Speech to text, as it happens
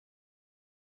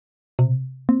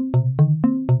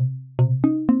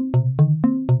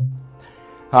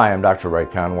Hi, I'm Dr. Ray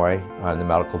Conway. I'm the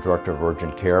Medical Director of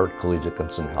Urgent Care at Cooley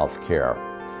Dickinson Healthcare.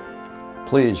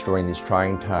 Please, during these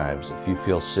trying times, if you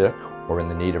feel sick or in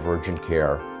the need of urgent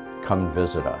care, come and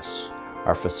visit us.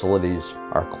 Our facilities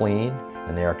are clean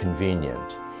and they are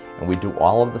convenient, and we do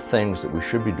all of the things that we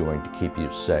should be doing to keep you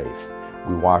safe.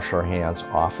 We wash our hands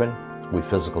often, we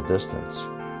physical distance,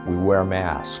 we wear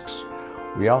masks.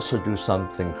 We also do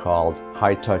something called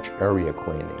high-touch area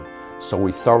cleaning. So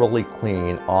we thoroughly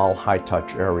clean all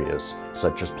high-touch areas,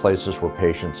 such as places where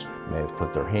patients may have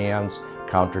put their hands,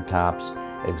 countertops,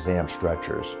 exam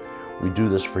stretchers. We do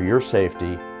this for your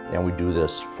safety, and we do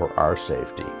this for our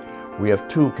safety. We have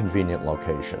two convenient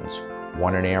locations,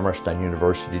 one in Amherst on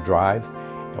University Drive,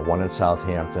 and one in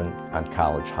Southampton on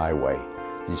College Highway.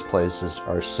 These places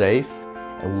are safe,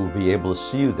 and we will be able to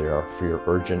see you there for your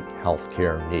urgent health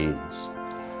care needs.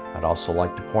 I'd also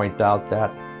like to point out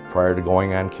that prior to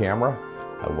going on camera,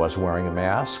 I was wearing a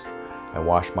mask. I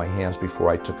washed my hands before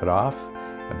I took it off,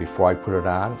 and before I put it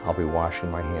on, I'll be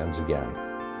washing my hands again.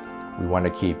 We want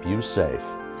to keep you safe.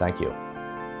 Thank you.